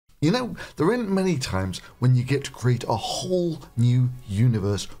You know, there aren't many times when you get to create a whole new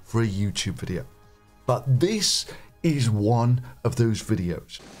universe for a YouTube video. But this is one of those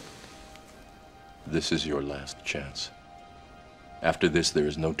videos. This is your last chance. After this, there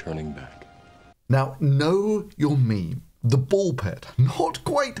is no turning back. Now, know your meme, the ball pit, not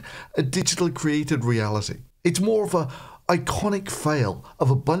quite a digitally created reality. It's more of a iconic fail of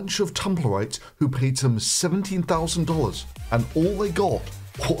a bunch of Tumblrites who paid some $17,000 and all they got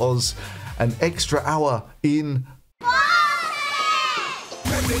was an extra hour in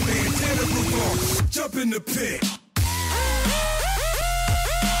Jump in the pit.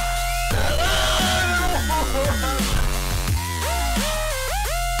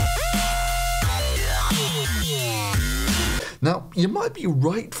 Now, you might be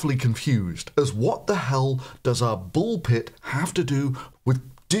rightfully confused as what the hell does our bull pit have to do with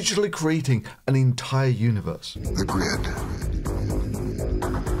digitally creating an entire universe? The grid.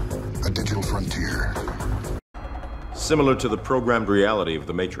 A digital frontier. Similar to the programmed reality of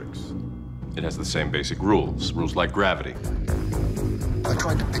the Matrix. It has the same basic rules like gravity. I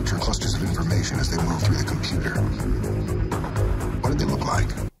tried to picture clusters of information as they move through the computer. What did they look like?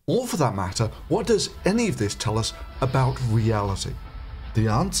 Or for that matter, what does any of this tell us about reality? The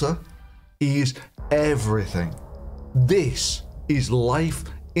answer is everything. This is life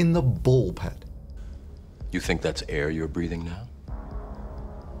in the ball pit. You think that's air you're breathing now?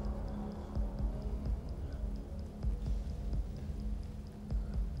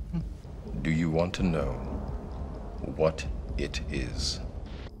 Do you want to know what it is?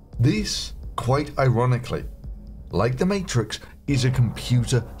 This, quite ironically, like the Matrix, is a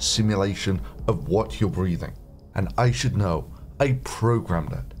computer simulation of what you're breathing. And I should know, I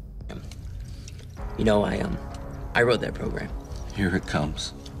programmed it. You know, I wrote that program. Here it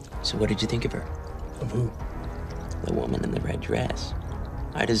comes. So what did you think of her? Of who? The woman in the red dress.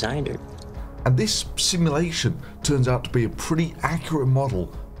 I designed her. And this simulation turns out to be a pretty accurate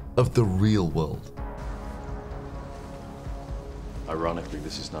model of the real world. Ironically,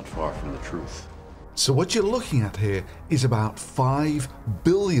 this is not far from the truth. So what you're looking at here is about 5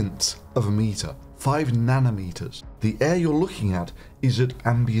 billionths of a meter, 5 nanometers. The air you're looking at is at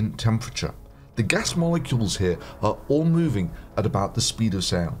ambient temperature. The gas molecules here are all moving at about the speed of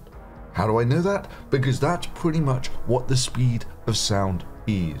sound. How do I know that? Because that's pretty much what the speed of sound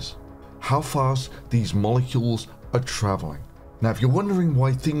is. How fast these molecules are traveling. Now, if you're wondering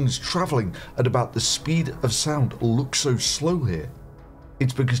why things traveling at about the speed of sound look so slow here,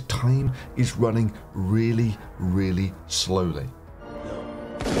 it's because time is running really, really slowly.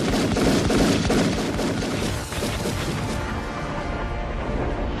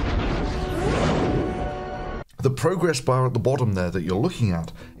 The progress bar at the bottom there that you're looking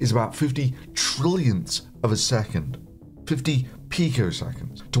at is about 50 trillionths of a second, 50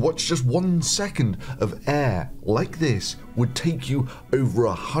 picoseconds. To watch just 1 second of air like this would take you over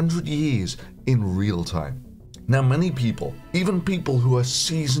 100 years in real time. Now, many people, even people who are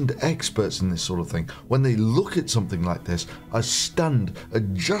seasoned experts in this sort of thing, when they look at something like this, are stunned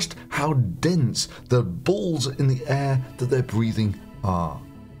at just how dense the balls in the air that they're breathing are.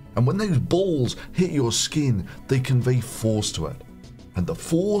 And when those balls hit your skin, they convey force to it. And the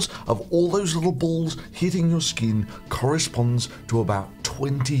force of all those little balls hitting your skin corresponds to about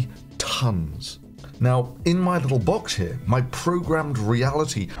 20 tons. Now, in my little box here, my programmed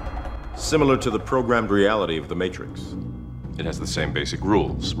reality. Similar to the programmed reality of the Matrix. It has the same basic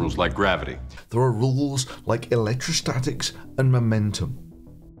rules like gravity. There are rules like electrostatics and momentum.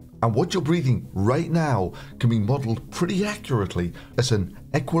 And what you're breathing right now can be modeled pretty accurately as an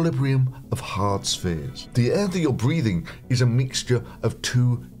equilibrium of hard spheres. The air that you're breathing is a mixture of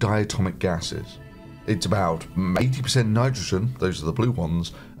 2 diatomic gases. It's about 80% nitrogen, those are the blue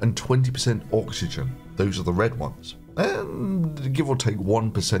ones, and 20% oxygen, those are the red ones. And give or take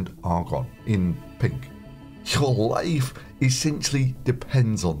 1% argon in pink. Your life essentially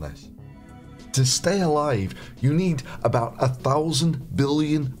depends on this. To stay alive, you need about 1,000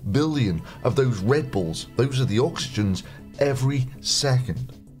 billion of those red balls, those are the oxygens, every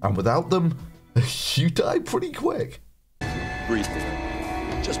second. And without them, you die pretty quick. Breathe.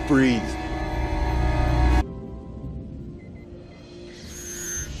 Just breathe.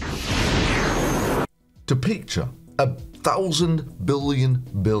 To picture 1,000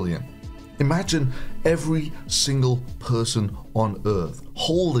 billion. Imagine every single person on Earth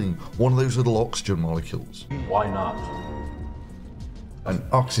holding one of those little oxygen molecules. Why not? And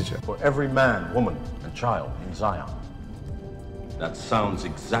oxygen. For every man, woman, and child in Zion. That sounds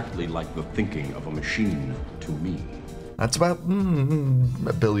exactly like the thinking of a machine to me. That's about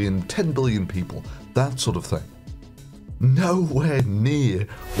 1 billion, 10 billion people, that sort of thing. nowhere near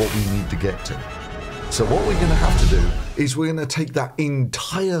what we need to get to. So what we're going to have to do is we're going to take that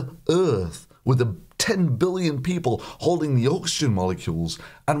entire Earth with the 10 billion people holding the oxygen molecules,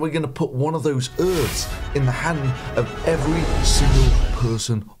 and we're going to put one of those Earths in the hand of every single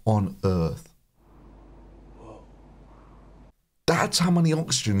person on Earth. That's how many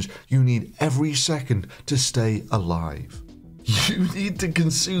oxygens you need every second to stay alive. You need to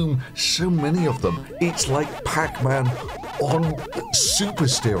consume so many of them. It's like Pac-Man on super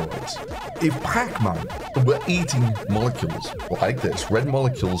steroids. If Pac-Man were eating molecules like this, red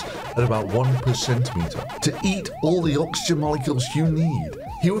molecules at about 1 per centimeter, to eat all the oxygen molecules you need,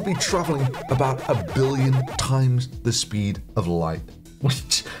 he would be traveling about 1 billion times the speed of light.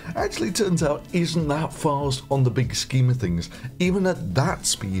 Which actually turns out isn't that fast on the big scheme of things. Even at that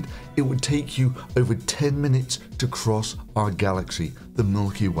speed, it would take you over 10 minutes to cross our galaxy, the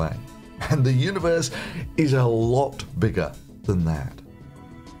Milky Way. And the universe is a lot bigger than that.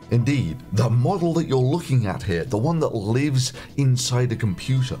 Indeed, the model that you're looking at here, the one that lives inside a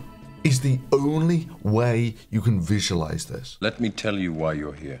computer, is the only way you can visualize this. Let me tell you why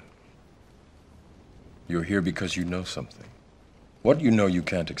you're here. You're here because you know something. What you know you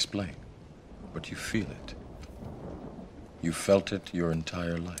can't explain, but you feel it. You felt it your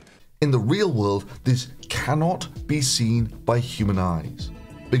entire life. In the real world, this cannot be seen by human eyes,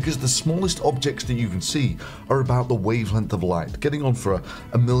 because the smallest objects that you can see are about the wavelength of light, getting on for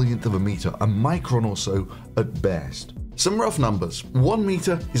a millionth of a meter, a micron or so at best. Some rough numbers. 1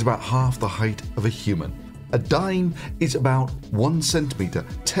 meter is about half the height of a human. A dime is about 1 centimeter,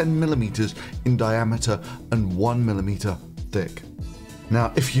 10 millimeters in diameter and 1 millimeter thick.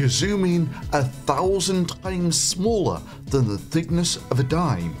 Now, if you zoom in 1,000 times smaller than the thickness of a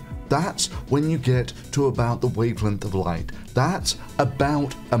dime, that's when you get to about the wavelength of light. That's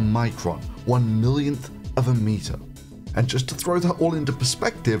about a micron, 1/1,000,000th of a meter. And just to throw that all into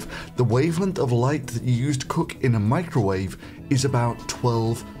perspective, the wavelength of light that you use to cook in a microwave is about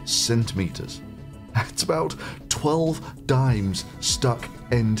 12 centimeters. That's about 12 dimes stuck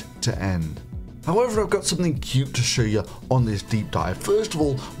end to end. However, I've got something cute to show you on this deep dive. First of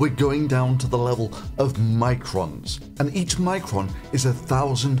all, we're going down to the level of microns, and each micron is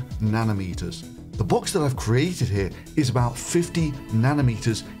 1,000 nanometers. The box that I've created here is about 50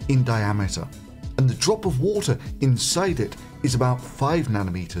 nanometers in diameter, and the drop of water inside it is about 5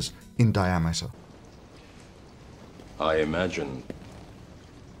 nanometers in diameter. I imagine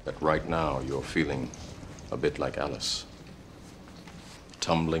that right now you're feeling a bit like Alice.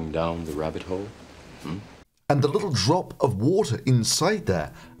 Tumbling down the rabbit hole? And the little drop of water inside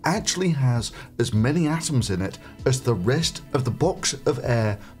there actually has as many atoms in it as the rest of the box of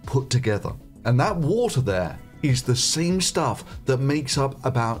air put together. And that water there is the same stuff that makes up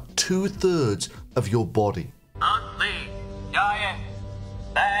about 2/3 of your body. Ugly, giant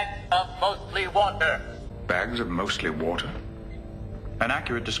bag of mostly water. Bags of mostly water? An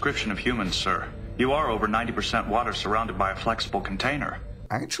accurate description of humans, sir. You are over 90% water surrounded by a flexible container.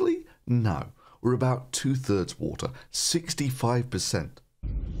 Actually, no. We're about 2/3 water, 65%.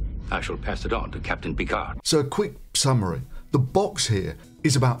 I shall pass it on to Captain Picard. So a quick summary. The box here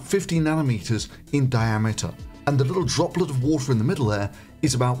is about 50 nanometers in diameter, and the little droplet of water in the middle there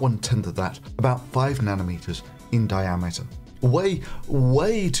is about 1/10 of that, about 5 nanometers in diameter.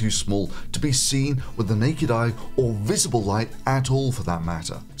 Way too small to be seen with the naked eye or visible light at all for that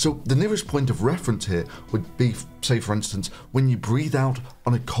matter. So the nearest point of reference here would be, say for instance, when you breathe out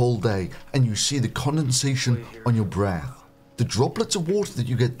on a cold day and you see the condensation on your breath. The droplets of water that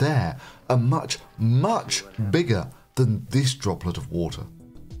you get there are much bigger than this droplet of water.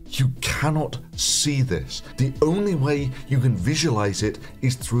 You cannot see this. The only way you can visualize it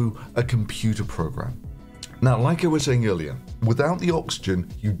is through a computer program. Now, like I was saying earlier, without the oxygen,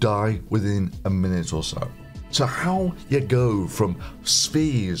 you die within a minute or so. So how you go from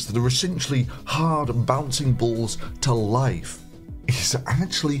spheres that are essentially hard bouncing balls to life is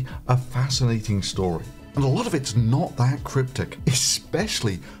actually a fascinating story. And a lot of it's not that cryptic,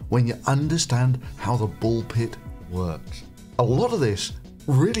 especially when you understand how the ball pit works. A lot of this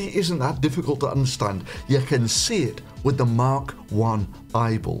really isn't that difficult to understand. You can see it with the Mark I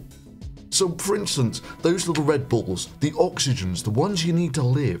eyeball. So for instance, those little red balls, the oxygens, the ones you need to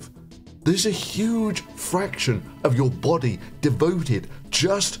live, there's a huge fraction of your body devoted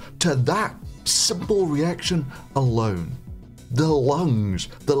just to that simple reaction alone. The lungs,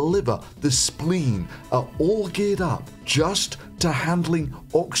 the liver, the spleen are all geared up just to handling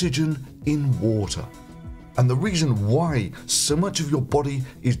oxygen in water. And the reason why so much of your body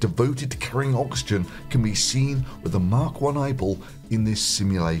is devoted to carrying oxygen can be seen with the Mark I eyeball in this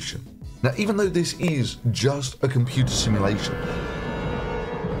simulation. Now, even though this is just a computer simulation,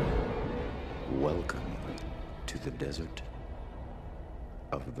 Welcome to the desert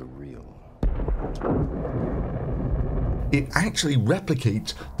of the real. it actually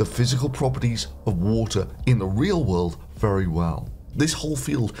replicates the physical properties of water in the real world very well. This whole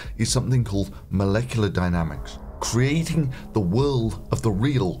field is something called molecular dynamics, creating the world of the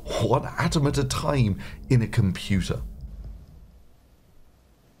real, one atom at a time, in a computer.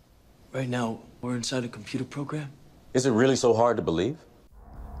 Right now, we're inside a computer program? Is it really so hard to believe?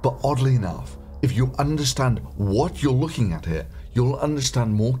 But oddly enough, if you understand what you're looking at here, you'll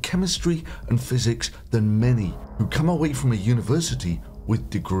understand more chemistry and physics than many who come away from a university with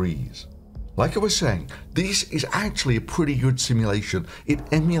degrees. Like I was saying, this is actually a pretty good simulation. It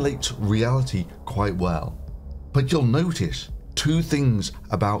emulates reality quite well. But you'll notice two things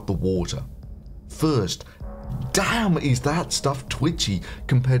about the water. First, damn is that stuff twitchy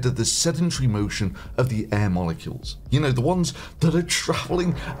compared to the sedentary motion of the air molecules. You know, the ones that are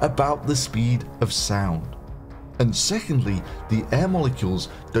traveling about the speed of sound. And secondly, the air molecules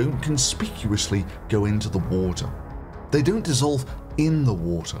don't conspicuously go into the water. They don't dissolve in the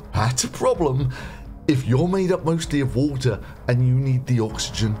water. That's a problem if you're made up mostly of water and you need the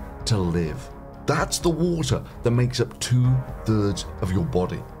oxygen to live. That's the water that makes up 2/3 of your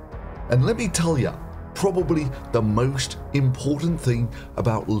body. And let me tell you, probably the most important thing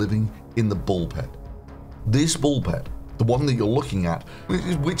about living in the bulkhead. This bulkhead, the one that you're looking at,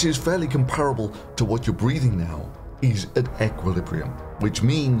 which is fairly comparable to what you're breathing now, is at equilibrium, which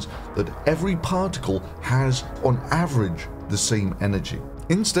means that every particle has, on average, the same energy.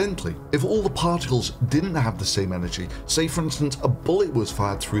 Incidentally, if all the particles didn't have the same energy, say for instance a bullet was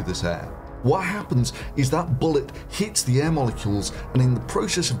fired through this air, what happens is that bullet hits the air molecules, and in the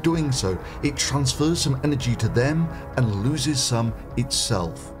process of doing so, it transfers some energy to them and loses some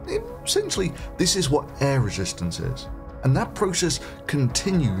itself. Essentially, this is what air resistance is. And that process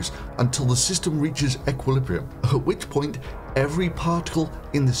continues until the system reaches equilibrium, at which point every particle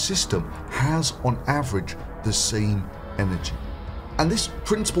in the system has, on average, the same energy. And this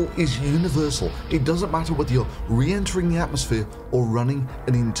principle is universal. It doesn't matter whether you're re-entering the atmosphere or running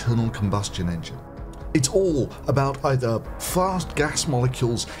an internal combustion engine. It's all about either fast gas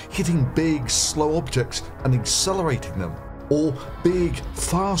molecules hitting big, slow objects and accelerating them, or big,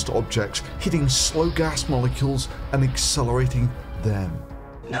 fast objects hitting slow gas molecules and accelerating them.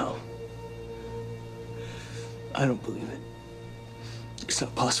 No. I don't believe it. It's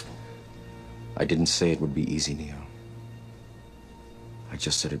not possible. I didn't say it would be easy, Neo. I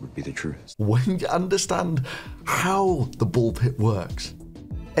just said it would be the truth. When you understand how the ball pit works,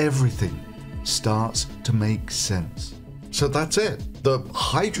 everything starts to make sense. So that's it. The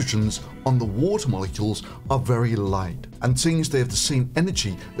hydrogens on the water molecules are very light, and seeing as they have the same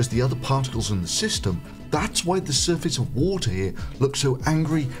energy as the other particles in the system, that's why the surface of water here looks so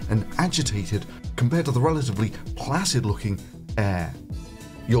angry and agitated compared to the relatively placid looking air.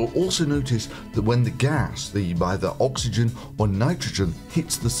 You'll also notice that when the gas, the either oxygen or nitrogen,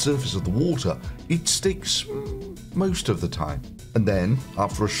 hits the surface of the water, it sticks most of the time. And then,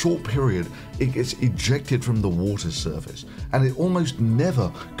 after a short period, it gets ejected from the water surface, and it almost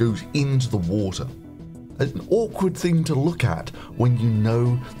never goes into the water. An awkward thing to look at when you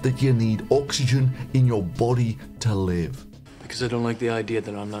know that you need oxygen in your body to live. Because I don't like the idea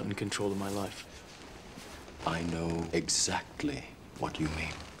that I'm not in control of my life. I know exactly what you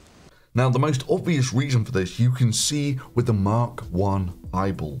mean. Now, the most obvious reason for this you can see with the Mark I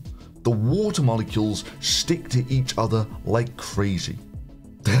eyeball. The water molecules stick to each other like crazy.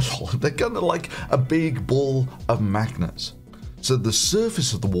 They're kind of like a big ball of magnets. So the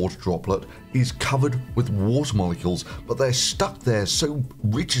surface of the water droplet is covered with water molecules, but they're stuck there so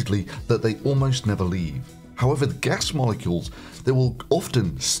rigidly that they almost never leave. However, the gas molecules, they will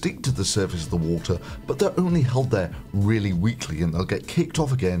often stick to the surface of the water, but they're only held there really weakly, and they'll get kicked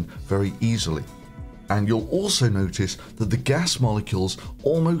off again very easily. And you'll also notice that the gas molecules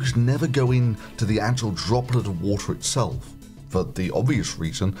almost never go into the actual droplet of water itself, for the obvious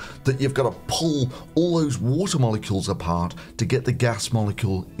reason that you've got to pull all those water molecules apart to get the gas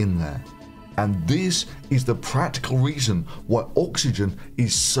molecule in there. And this is the practical reason why oxygen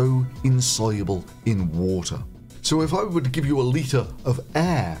is so insoluble in water. So if I were to give you a litre of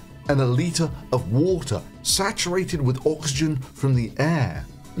air and a litre of water saturated with oxygen from the air,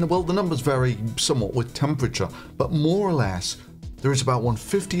 well, the numbers vary somewhat with temperature, but more or less there is about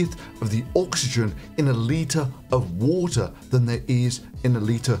 1/50th of the oxygen in a litre of water than there is in a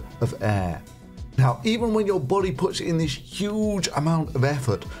litre of air. Now, even when your body puts in this huge amount of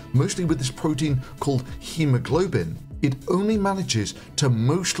effort, mostly with this protein called hemoglobin, it only manages to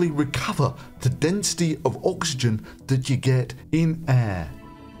mostly recover the density of oxygen that you get in air.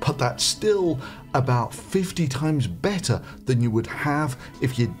 But that's still about 50 times better than you would have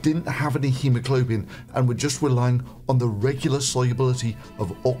if you didn't have any hemoglobin and were just relying on the regular solubility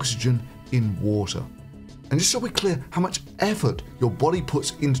of oxygen in water. And just so we're clear how much effort your body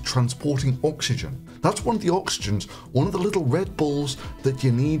puts into transporting oxygen, that's one of the oxygens, one of the little red balls that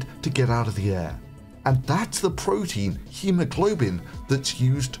you need to get out of the air. And that's the protein, hemoglobin, that's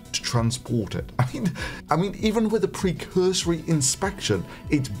used to transport it. I mean, even with a precursory inspection,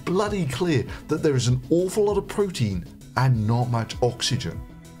 it's bloody clear that there is an awful lot of protein and not much oxygen.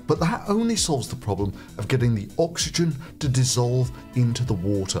 But that only solves the problem of getting the oxygen to dissolve into the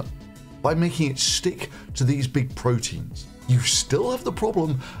water by making it stick to these big proteins. You still have the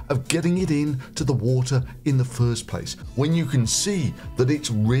problem of getting it into the water in the first place, when you can see that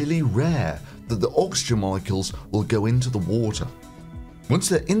it's really rare that the oxygen molecules will go into the water. Once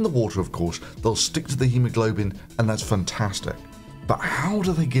they're in the water, of course, they'll stick to the hemoglobin, and that's fantastic. But how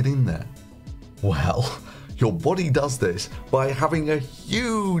do they get in there? Well, your body does this by having a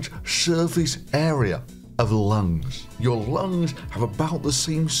huge surface area of lungs. Your lungs have about the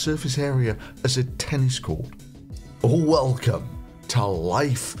same surface area as a tennis court. Welcome to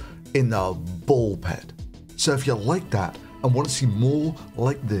life in the bull pit. So if you like that and want to see more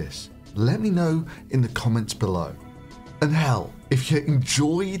like this, let me know in the comments below. And hell, if you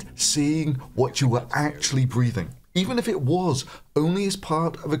enjoyed seeing what you were actually breathing, even if it was only as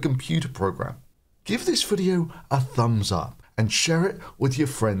part of a computer program, give this video a thumbs up and share it with your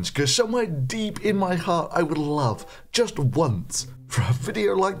friends, because somewhere deep in my heart I would love, just once, for a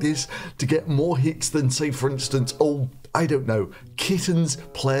video like this to get more hits than, say, for instance, I don't know, kittens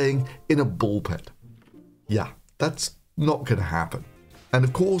playing in a bull pit. Yeah, that's not gonna happen. And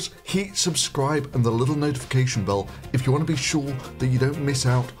of course, hit subscribe and the little notification bell if you want to be sure that you don't miss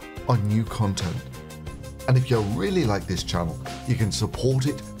out on new content. And if you really like this channel, you can support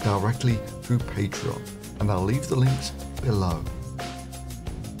it directly through Patreon, and I'll leave the links below.